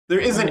There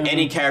isn't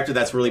any character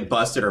that's really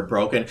busted or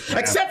broken,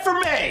 except for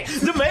May.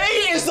 The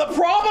May is the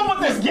problem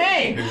with this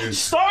game.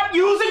 Stop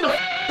using the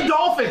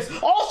Dolphins.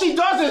 All she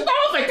does is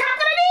Dolphins.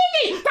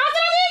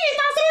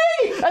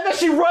 And then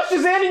she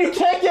rushes in and you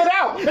can't get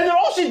out. And then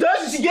all she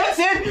does is she gets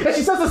in and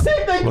she says the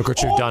same thing. Look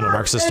what you've done and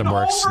Arc System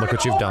works. Look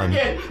what you've done.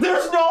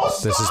 There's no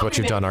This is what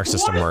you've done, Arc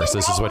System works.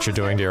 This is what you're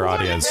doing to your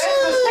audience.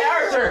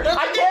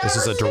 This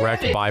is a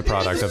direct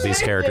byproduct of these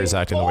characters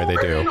acting the way they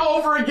do.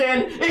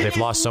 They've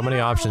lost so many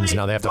options,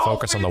 now they have to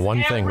focus on the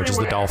one thing, which is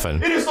the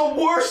dolphin. It is the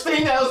worst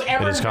thing that has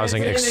ever It is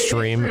causing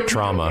extreme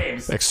trauma.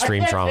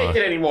 Extreme trauma. I can't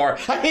take it anymore.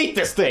 I hate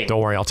this thing.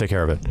 Don't worry, I'll take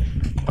care of it.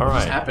 All right.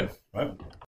 What happened? What?